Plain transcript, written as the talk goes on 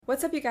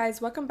What's up, you guys?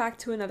 Welcome back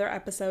to another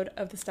episode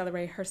of the Stella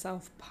Rae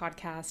Herself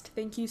podcast.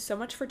 Thank you so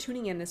much for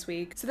tuning in this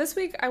week. So this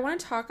week, I want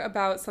to talk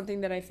about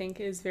something that I think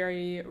is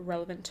very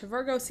relevant to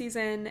Virgo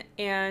season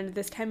and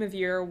this time of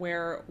year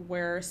where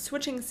we're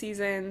switching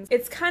seasons.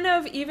 It's kind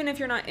of, even if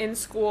you're not in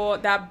school,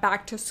 that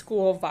back to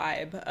school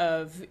vibe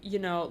of,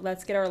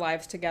 let's get our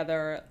lives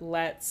together.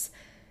 Let's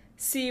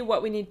see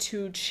what we need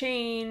to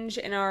change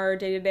in our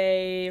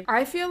day-to-day.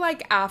 I feel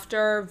like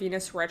after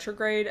Venus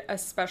retrograde,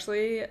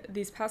 especially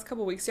these past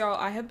couple weeks, y'all,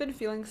 I have been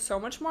feeling so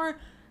much more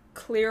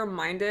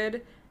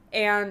clear-minded,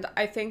 and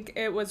I think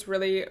it was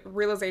really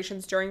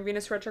realizations during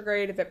Venus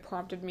retrograde that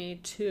prompted me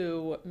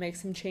to make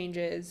some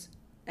changes,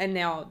 and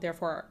now,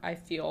 therefore, I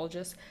feel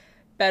just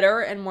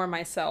better and more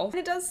myself. And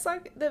it does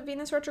suck that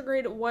Venus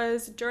retrograde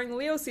was during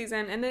Leo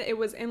season, and that it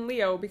was in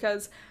Leo,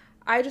 because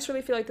I just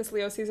really feel like this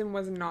Leo season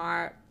was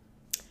not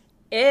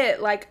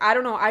I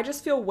don't know, I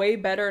just feel way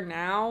better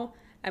now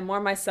and more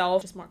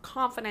myself, just more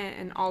confident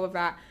and all of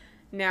that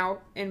now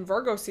in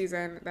Virgo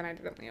season than I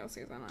did in Leo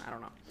season. I don't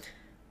know.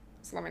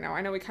 So let me know.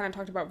 I know we kind of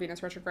talked about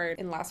Venus retrograde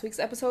in last week's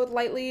episode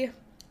lightly,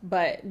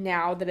 but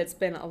now that it's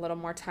been a little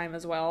more time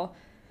as well,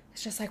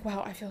 it's just like,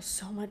 wow, I feel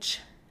so much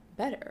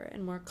better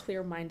and more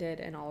clear-minded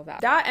and all of that.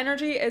 That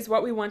energy is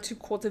what we want to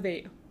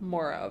cultivate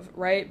more of,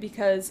 right?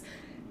 Because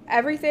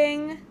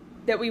everything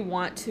that we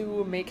want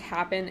to make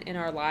happen in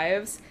our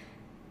lives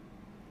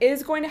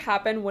is going to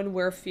happen when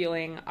we're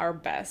feeling our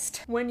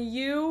best. When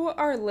you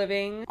are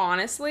living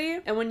honestly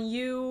and when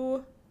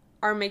you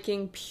are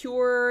making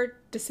pure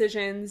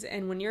decisions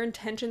and when your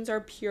intentions are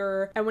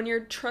pure and when you're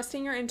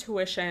trusting your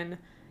intuition,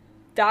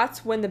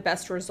 that's when the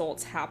best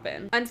results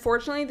happen.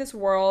 Unfortunately, this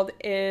world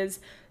is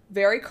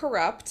very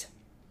corrupt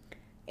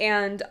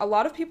and a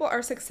lot of people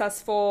are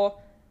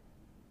successful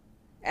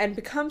and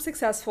become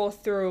successful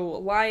through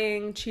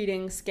lying,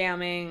 cheating,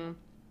 scamming,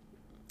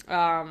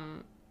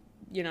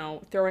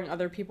 throwing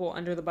other people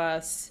under the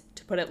bus,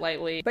 to put it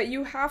lightly. But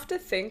you have to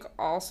think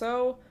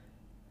also,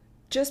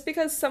 just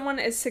because someone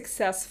is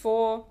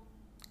successful,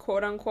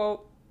 quote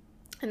unquote,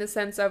 in the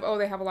sense of,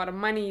 they have a lot of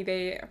money,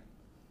 they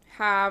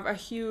have a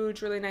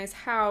huge, really nice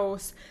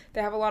house,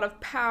 they have a lot of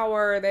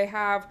power, they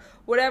have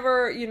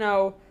whatever,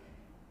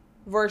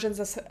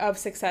 versions of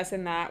success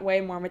in that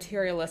way, more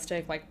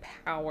materialistic, like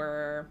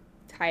power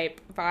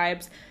type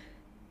vibes.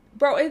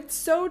 Bro, it's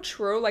so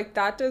true. Like,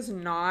 that does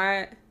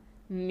not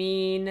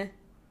mean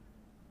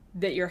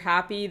that you're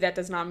happy. That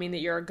does not mean that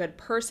you're a good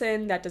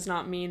person. That does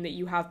not mean that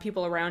you have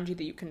people around you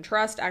that you can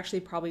trust. Actually,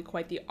 probably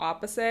quite the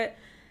opposite.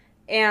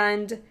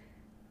 And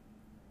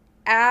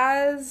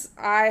as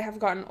I have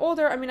gotten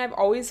older, I've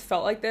always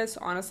felt like this,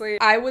 honestly.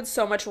 I would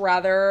so much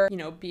rather,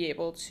 be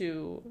able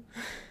to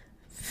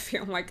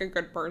feel like a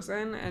good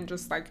person and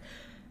just like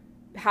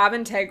have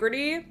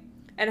integrity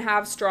and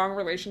have strong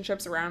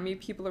relationships around me,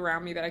 people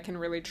around me that I can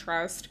really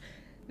trust,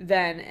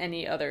 than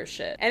any other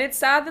shit. And it's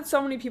sad that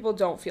so many people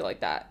don't feel like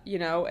that,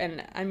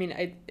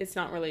 and it's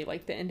not really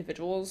like the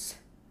individual's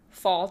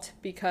fault,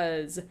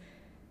 because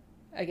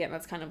again,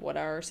 that's kind of what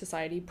our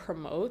society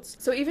promotes.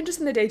 So even just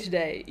in the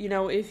day-to-day,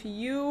 if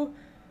you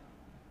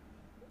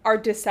are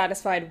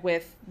dissatisfied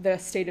with the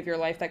state of your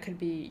life, that could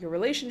be your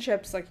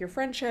relationships, like your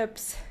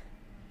friendships,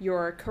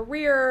 your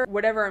career,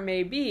 whatever it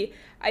may be,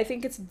 I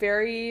think it's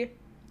very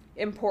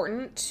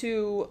important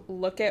to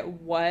look at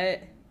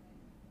what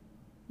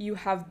you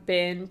have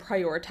been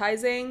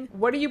prioritizing.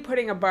 What are you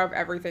putting above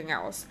everything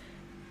else?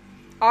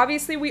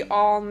 Obviously, we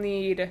all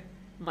need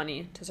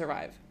money to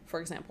survive, for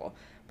example.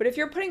 But if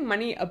you're putting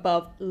money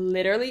above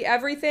literally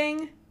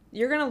everything,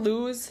 you're going to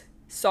lose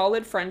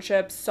solid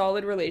friendships,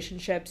 solid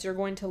relationships. You're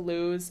going to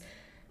lose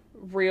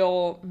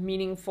real,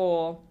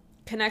 meaningful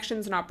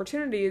connections and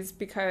opportunities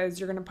because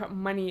you're going to put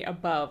money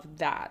above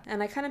that.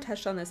 And I kind of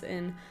touched on this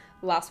in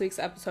last week's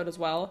episode as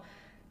well.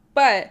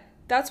 But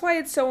that's why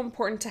it's so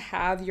important to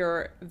have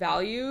your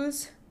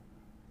values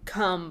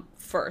come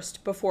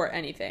first before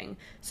anything,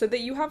 so that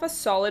you have a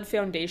solid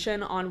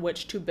foundation on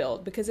which to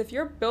build. Because if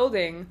you're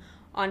building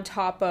on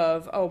top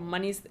of,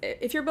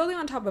 if you're building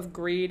on top of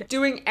greed,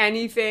 doing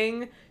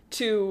anything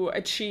to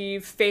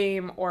achieve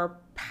fame or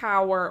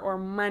power or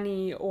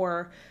money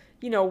or,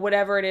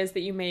 whatever it is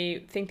that you may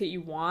think that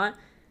you want,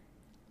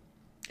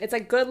 it's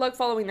like, good luck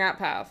following that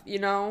path,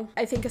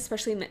 I think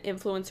especially in the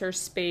influencer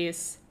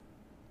space,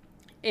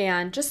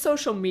 and just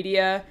social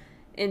media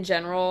in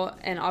general,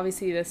 and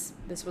obviously this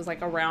was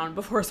like around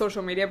before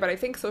social media, but I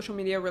think social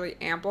media really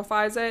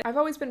amplifies it. I've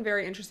always been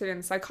very interested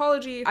in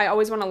psychology. I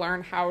always want to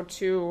learn how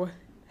to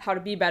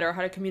be better,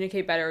 how to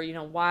communicate better,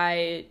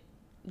 why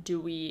do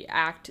we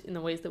act in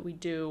the ways that we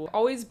do.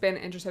 Always been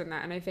interested in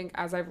that, and I think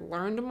as I've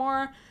learned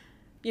more,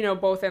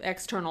 both in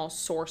external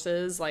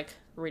sources, like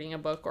reading a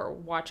book or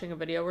watching a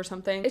video or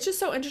something, it's just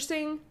so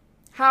interesting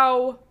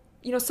how,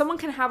 someone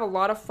can have a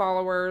lot of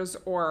followers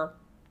or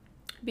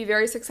be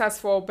very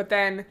successful, but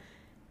then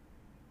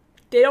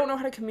they don't know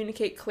how to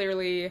communicate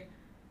clearly.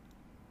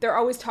 They're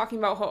always talking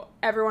about how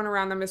everyone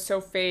around them is so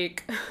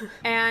fake.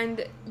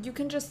 And you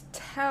can just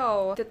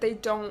tell that they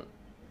don't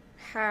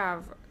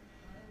have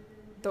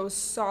those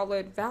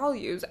solid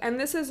values. And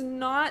this is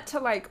not to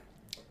like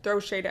throw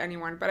shade at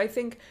anyone, but I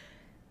think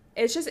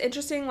it's just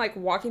interesting, like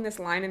walking this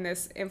line in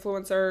this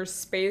influencer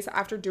space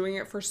after doing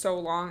it for so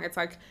long. It's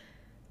like,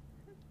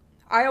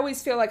 I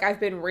always feel like I've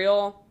been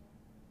real.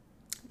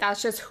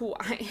 That's just who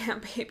I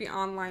am, baby,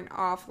 online,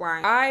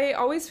 offline. I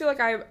always feel like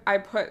I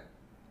put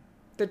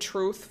the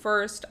truth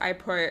first. I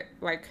put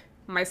like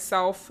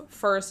myself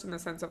first, in the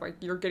sense of like,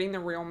 you're getting the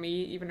real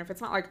me, even if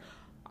it's not like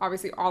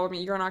obviously all of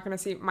me. You're not going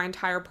to see my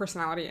entire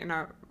personality in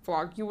a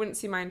vlog. You wouldn't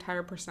see my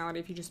entire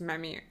personality if you just met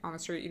me on the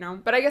street, you know?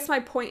 But I guess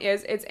my point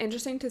is, it's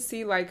interesting to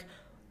see like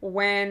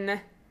when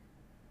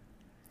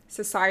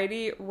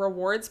society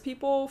rewards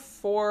people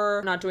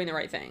for not doing the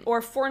right thing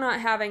or for not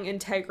having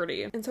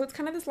integrity. And so it's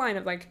kind of this line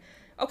of like,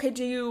 okay,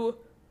 do you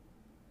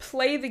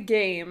play the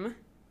game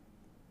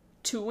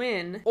to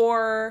win,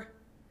 or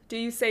do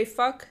you say,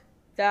 fuck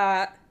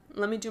that,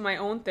 let me do my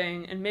own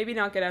thing and maybe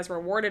not get as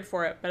rewarded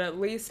for it, but at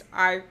least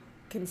I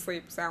can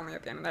sleep soundly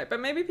at the end of the night. But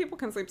maybe people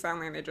can sleep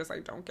soundly and they just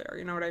like don't care,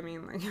 you know what I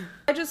mean? Like,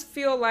 I just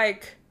feel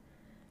like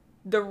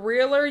the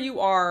realer you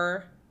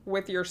are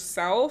with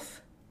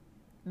yourself,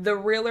 the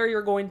realer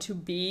you're going to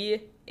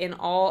be in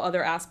all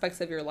other aspects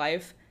of your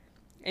life,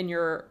 in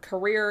your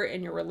career,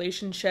 in your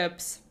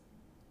relationships,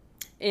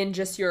 in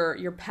just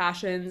your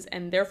passions,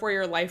 and therefore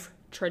your life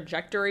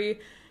trajectory.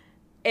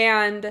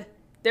 And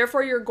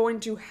therefore you're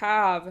going to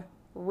have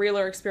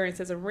realer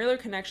experiences and realer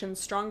connections,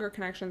 stronger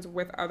connections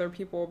with other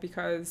people,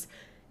 because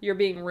you're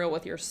being real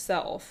with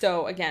yourself.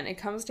 So again, it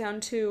comes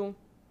down to,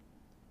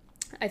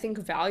 I think,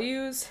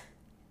 values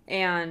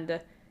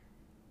and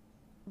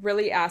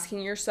really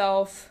asking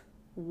yourself,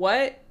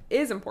 what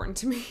is important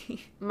to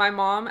me? My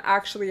mom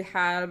actually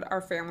had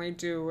our family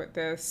do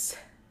this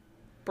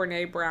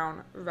Brene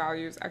Brown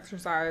values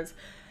exercise.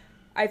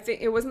 I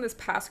think it wasn't this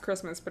past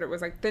Christmas, but it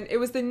was like it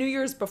was the New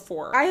Year's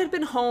before. I had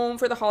been home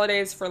for the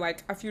holidays for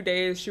like a few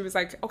days. She was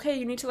like, okay,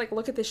 you need to like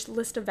look at this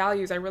list of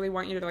values. I really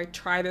want you to like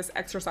try this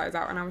exercise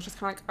out. And I was just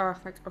kind of like,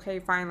 oh, like, okay,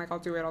 fine. Like, I'll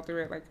do it.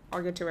 Like,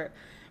 I'll get to it.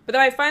 But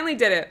then I finally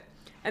did it.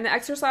 And the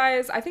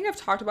exercise, I think I've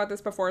talked about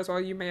this before as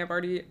well. You may have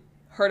already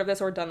heard of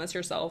this or done this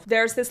yourself.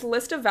 There's this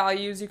list of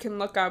values. You can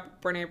look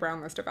up Brene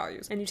Brown list of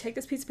values. And you take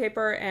this piece of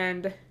paper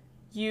and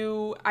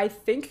you, I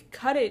think,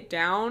 cut it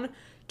down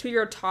to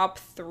your top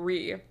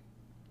 3.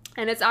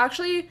 And it's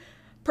actually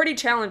pretty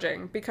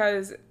challenging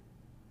because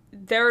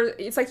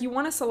it's like you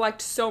want to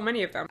select so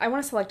many of them. I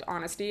want to select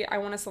honesty. I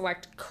want to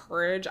select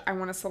courage. I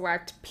want to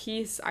select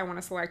peace. I want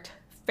to select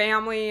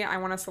family. I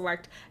want to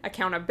select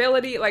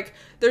accountability. Like,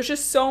 there's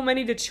just so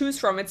many to choose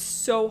from. It's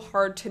so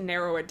hard to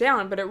narrow it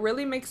down, but it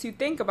really makes you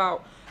think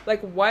about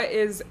like, what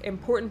is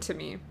important to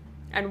me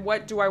and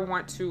what do I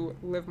want to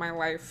live my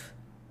life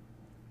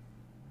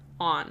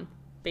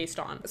based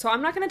on. So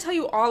I'm not going to tell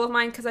you all of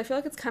mine because I feel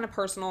like it's kind of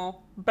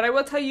personal, but I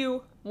will tell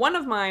you one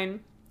of mine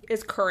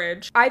is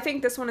courage. I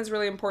think this one is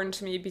really important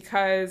to me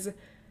because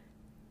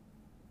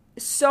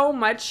so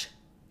much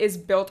is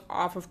built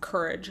off of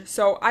courage.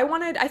 So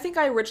I think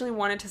I originally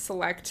wanted to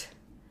select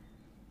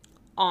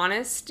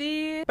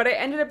honesty, but I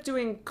ended up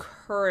doing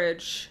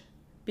courage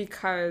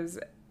because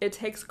it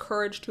takes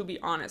courage to be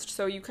honest.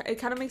 So it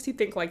kind of makes you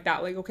think like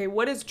that. Like, okay,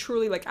 what is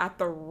truly like at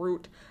the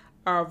root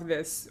of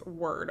this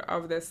word,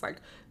 of this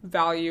like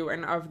value,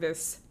 and of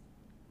this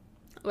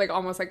like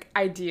almost like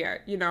idea,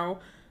 you know?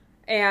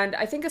 And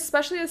I think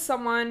especially as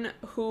someone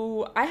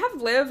who, I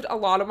have lived a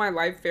lot of my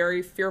life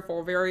very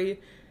fearful, very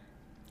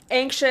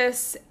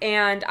anxious,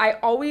 and I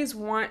always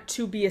want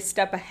to be a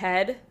step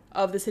ahead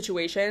of the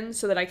situation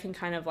so that I can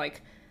kind of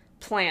like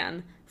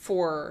plan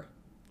for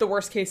the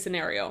worst case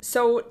scenario.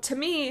 So to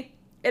me,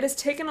 it has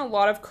taken a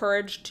lot of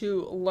courage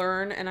to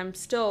learn, and I'm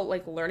still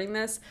like learning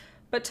this,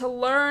 but to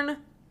learn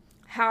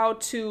how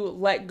to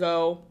let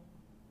go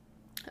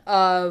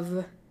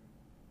of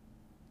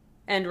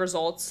end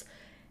results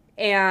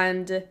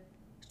and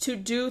to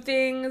do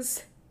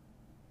things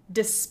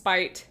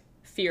despite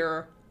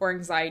fear or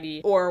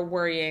anxiety or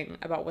worrying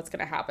about what's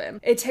going to happen.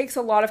 It takes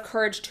a lot of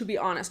courage to be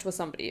honest with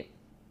somebody.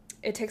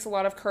 It takes a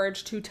lot of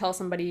courage to tell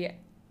somebody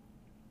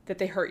that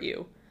they hurt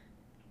you,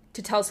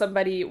 to tell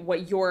somebody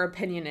what your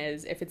opinion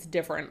is if it's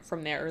different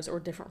from theirs or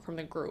different from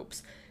the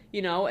group's.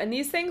 You know, and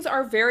these things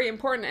are very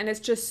important, and it's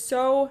just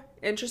so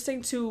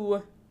interesting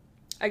to,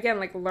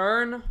 again, like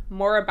learn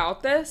more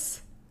about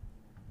this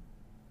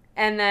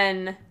and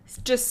then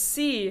just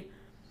see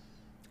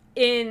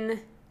in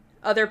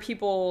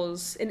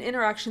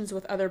interactions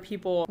with other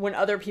people when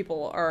other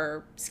people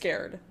are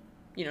scared,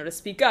 you know, to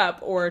speak up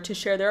or to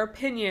share their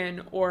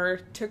opinion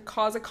or to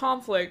cause a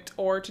conflict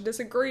or to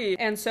disagree.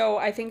 And so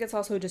I think it's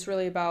also just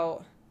really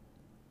about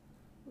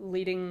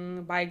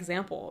leading by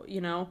example, you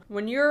know?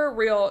 When you're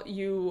real,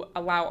 you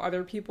allow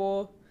other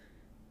people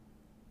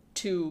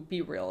to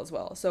be real as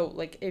well. So,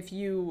 like, if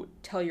you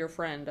tell your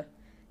friend,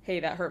 hey,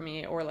 that hurt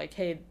me, or like,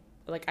 hey,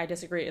 like, I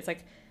disagree, it's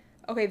like,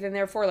 okay, then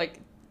therefore, like,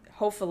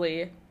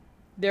 hopefully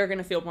they're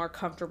gonna feel more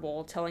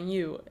comfortable telling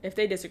you if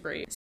they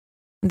disagree.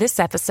 This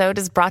episode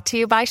is brought to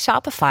you by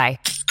Shopify.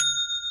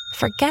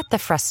 Forget the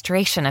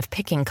frustration of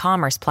picking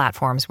commerce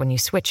platforms when you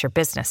switch your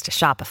business to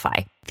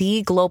Shopify,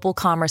 the global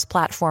commerce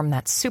platform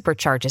that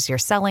supercharges your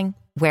selling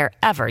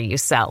wherever you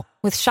sell.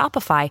 With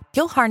Shopify,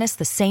 you'll harness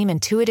the same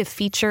intuitive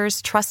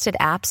features, trusted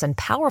apps, and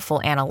powerful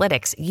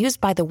analytics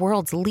used by the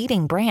world's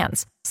leading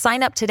brands.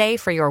 Sign up today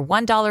for your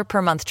 $1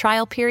 per month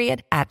trial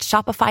period at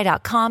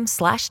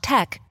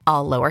shopify.com/tech,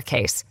 all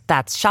lowercase.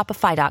 That's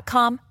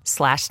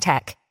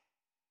shopify.com/tech.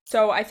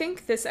 So I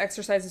think this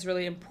exercise is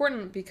really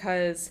important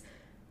because,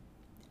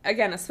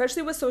 again,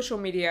 especially with social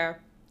media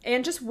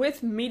and just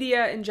with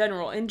media in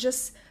general and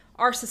just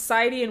our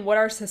society and what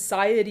our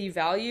society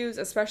values,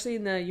 especially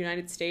in the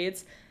United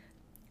States,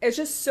 it's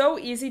just so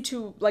easy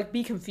to like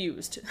be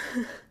confused.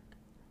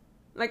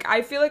 Like,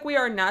 I feel like we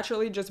are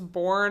naturally just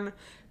born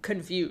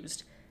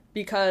confused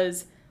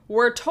because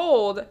we're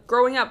told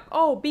growing up,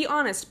 oh, be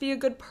honest, be a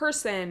good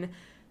person,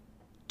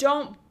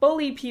 don't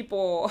bully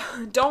people,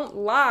 don't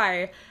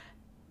lie.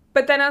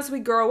 But then as we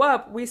grow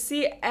up, we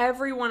see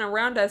everyone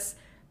around us,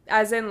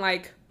 as in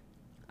like,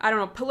 I don't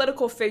know,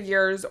 political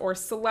figures or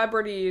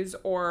celebrities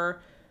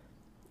or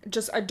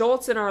just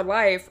adults in our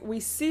life. We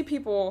see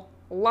people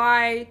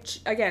lie,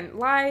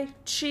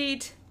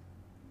 cheat,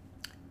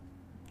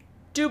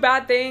 do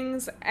bad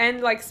things,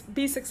 and like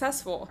be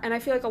successful. And I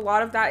feel like a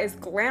lot of that is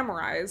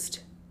glamorized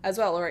as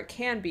well, or it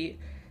can be.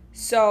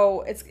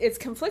 So it's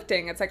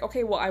conflicting. It's like,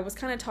 okay, well, I was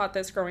kind of taught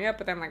this growing up,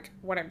 but then like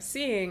what I'm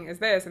seeing is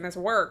this and this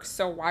works,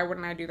 so why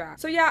wouldn't I do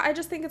that? So yeah, I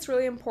just think it's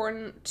really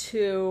important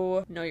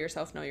to know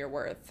yourself, know your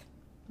worth.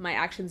 My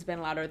actions been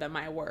louder than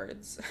my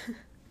words.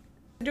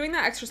 Doing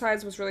that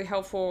exercise was really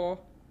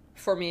helpful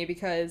for me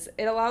because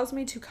it allows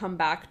me to come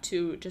back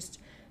to just,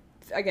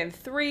 again,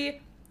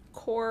 3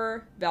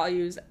 core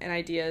values and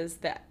ideas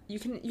that you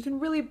can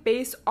really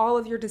base all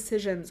of your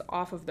decisions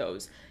off of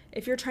those.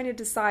 If you're trying to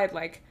decide,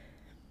 like,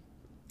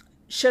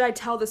 should I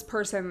tell this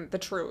person the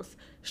truth?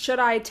 Should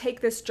I take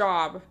this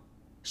job?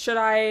 Should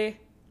I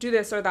do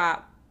this or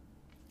that?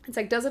 It's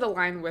like, does it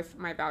align with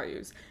my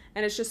values?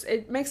 And it's just,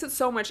 it makes it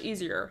so much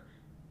easier,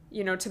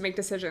 you know, to make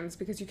decisions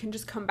because you can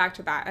just come back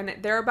to that.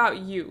 And they're about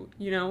you,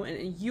 you know,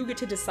 and you get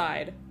to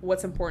decide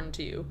what's important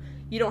to you.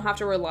 You don't have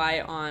to rely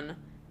on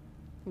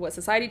what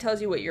society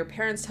tells you, what your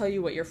parents tell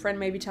you, what your friend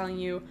may be telling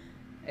you.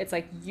 It's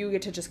like you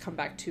get to just come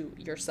back to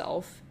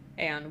yourself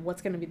and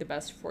what's going to be the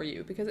best for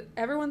you because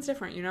everyone's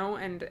different, you know,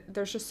 and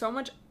there's just so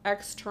much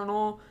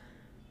external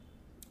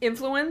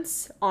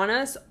influence on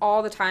us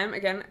all the time.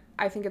 Again,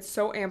 I think it's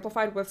so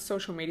amplified with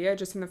social media,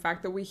 just in the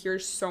fact that we hear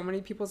so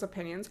many people's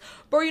opinions.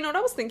 But you know what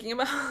I was thinking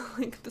about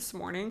like this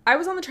morning? I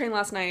was on the train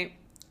last night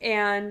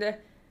and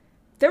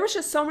there was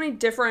just so many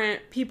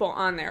different people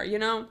on there, you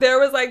know? There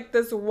was like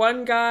this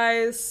one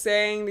guy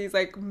saying these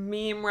like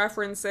meme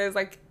references,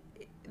 like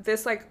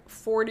this like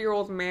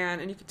 40-year-old man,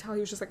 and you could tell he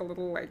was just like a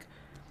little like,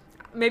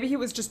 maybe he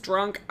was just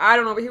drunk, I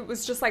don't know, but he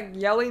was just like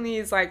yelling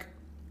these like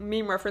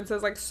meme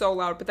references like so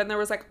loud. But then there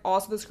was like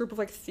also this group of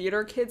like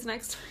theater kids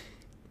next to me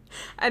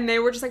and they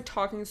were just like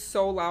talking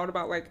so loud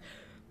about like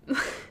and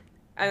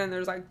then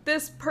there's like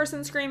this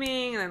person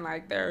screaming and then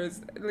like there's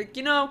like,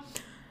 you know,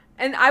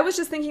 and I was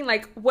just thinking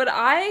like, would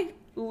I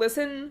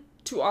listen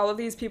to all of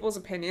these people's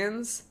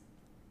opinions?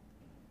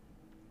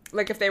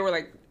 Like if they were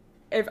like,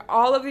 if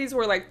all of these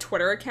were like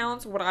Twitter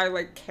accounts, would I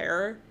like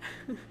care?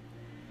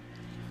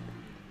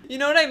 You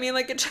know what I mean?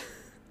 Like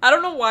I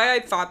don't know why I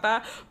thought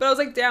that, but I was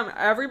like, damn,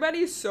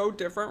 everybody's so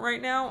different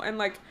right now. And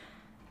like,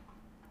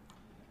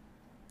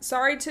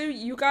 sorry to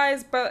you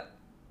guys, but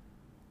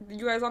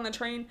you guys on the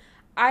train,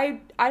 I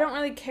don't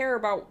really care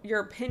about your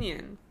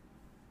opinion.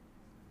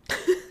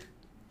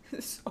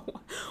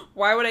 So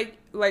why would I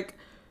like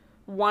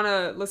want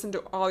to listen to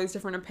all these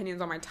different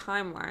opinions on my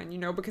timeline, you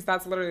know, because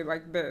that's literally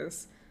like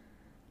this.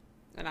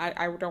 And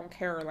I don't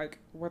care, like,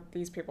 what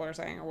these people are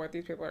saying or what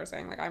these people are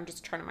saying. Like, I'm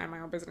just trying to mind my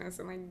own business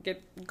and,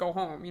 like, go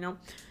home, you know?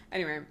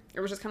 Anyway, it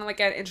was just kind of,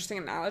 like, an interesting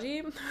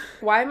analogy.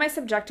 Why am I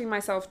subjecting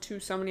myself to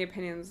so many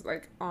opinions,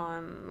 like,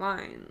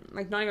 online?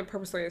 Like, not even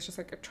purposely. It's just,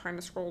 like, trying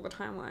to scroll the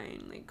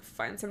timeline, like,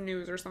 find some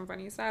news or some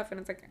funny stuff. And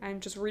it's, like, I'm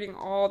just reading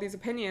all these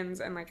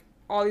opinions and, like,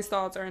 all these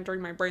thoughts are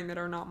entering my brain that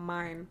are not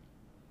mine.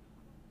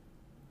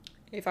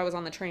 If I was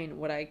on the train,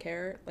 would I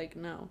care? Like,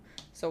 no.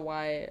 So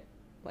why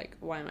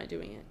am I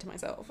doing it to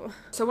myself?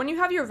 So when you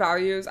have your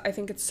values, I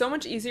think it's so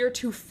much easier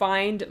to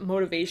find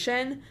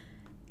motivation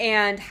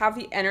and have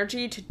the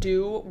energy to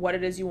do what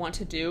it is you want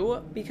to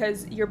do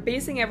because you're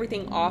basing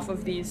everything off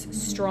of these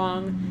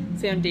strong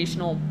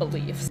foundational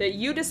beliefs that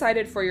you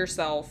decided for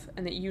yourself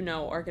and that you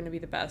know are going to be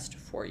the best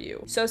for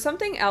you. So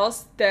something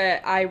else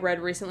that I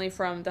read recently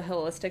from the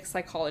holistic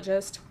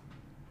psychologist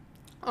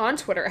on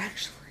Twitter,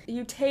 actually,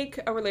 you take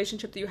a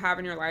relationship that you have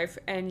in your life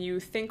and you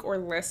think or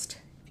list,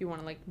 you want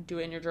to like do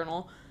it in your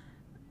journal,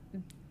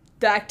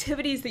 the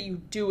activities that you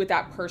do with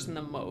that person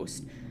the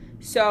most.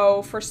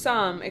 So for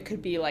some, it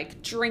could be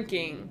like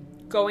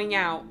drinking, going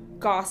out,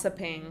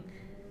 gossiping,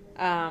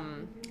 I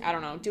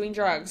don't know, doing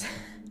drugs.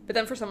 But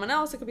then for someone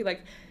else, it could be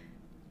like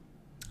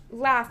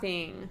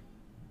laughing,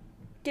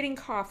 getting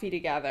coffee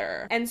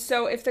together. And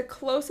so if the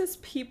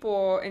closest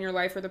people in your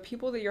life, or the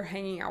people that you're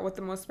hanging out with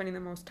the most, spending the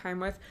most time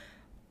with,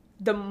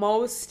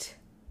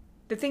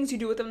 the things you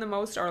do with them the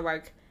most are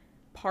like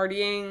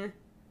partying,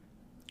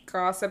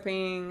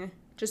 gossiping,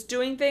 just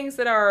doing things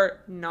that are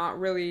not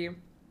really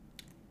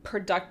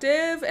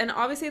productive. And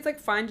obviously it's like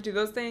fine to do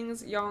those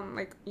things, y'all,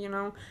 like, you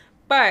know,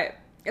 but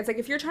it's like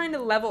if you're trying to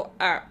level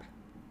up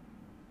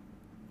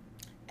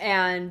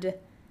and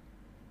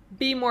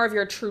be more of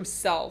your true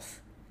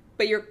self,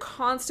 but you're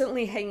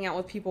constantly hanging out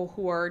with people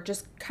who are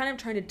just kind of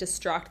trying to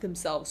distract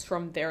themselves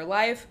from their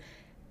life,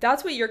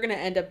 that's what you're going to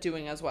end up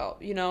doing as well,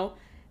 you know?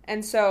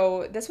 And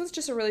so this was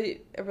just a really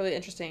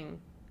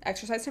interesting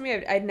exercise to me.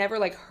 I'd never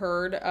like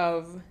heard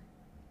of,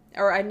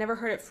 or I'd never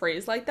heard it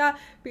phrased like that,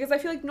 because I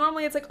feel like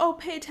normally it's like, oh,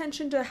 pay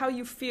attention to how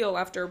you feel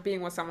after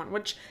being with someone,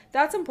 which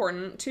that's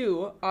important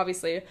too,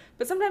 obviously.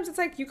 But sometimes it's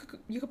like you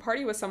could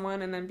party with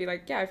someone and then be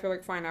like, yeah, I feel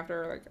like fine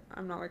after, like,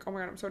 I'm not like, oh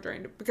my God, I'm so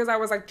drained, because I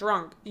was like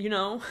drunk, you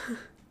know?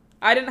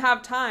 I didn't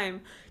have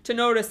time to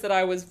notice that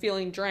I was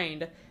feeling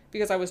drained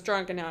because I was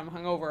drunk, and now I'm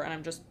hungover and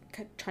I'm just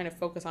trying to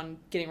focus on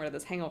getting rid of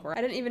this hangover.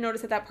 I didn't even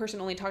notice that person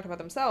only talked about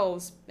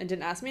themselves and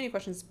didn't ask me any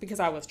questions because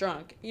I was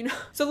drunk, you know?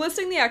 So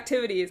listing the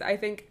activities, I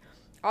think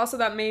also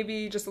that may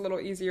be just a little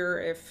easier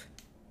if,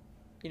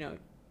 you know,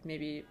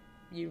 maybe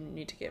you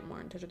need to get more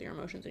in touch with your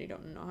emotions and you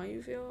don't know how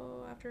you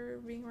feel after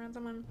being around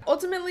someone.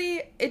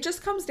 Ultimately, it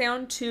just comes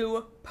down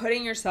to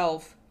putting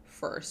yourself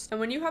first. And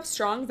when you have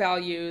strong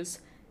values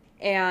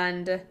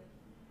and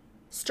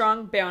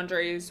strong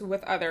boundaries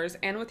with others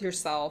and with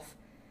yourself,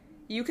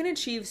 you can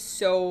achieve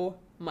so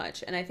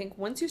much. And I think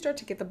once you start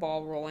to get the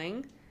ball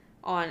rolling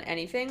on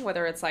anything,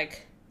 whether it's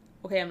like,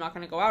 okay, I'm not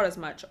going to go out as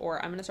much, or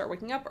I'm going to start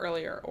waking up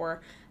earlier,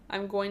 or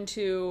I'm going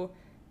to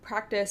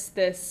practice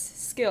this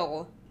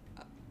skill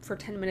for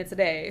 10 minutes a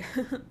day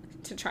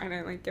to try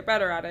to like get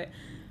better at it,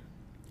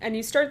 and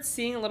you start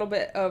seeing a little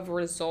bit of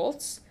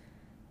results,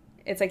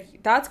 it's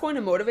like that's going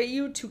to motivate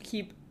you to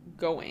keep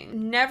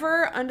going.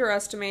 Never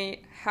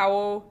underestimate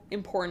how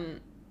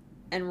important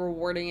and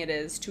rewarding it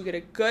is to get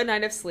a good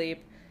night of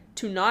sleep,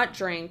 to not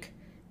drink,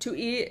 to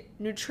eat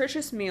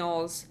nutritious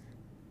meals,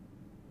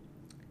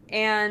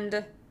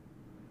 and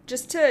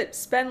just to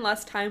spend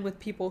less time with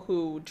people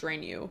who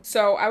drain you.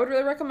 So I would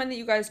really recommend that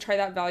you guys try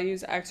that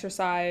values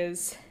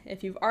exercise.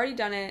 If you've already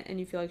done it and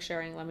you feel like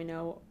sharing, let me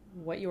know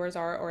what yours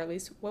are, or at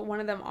least what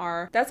one of them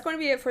are. That's going to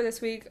be it for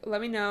this week.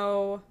 Let me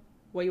know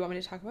what you want me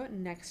to talk about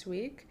next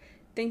week.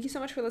 Thank you so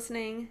much for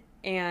listening,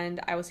 and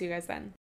I will see you guys then.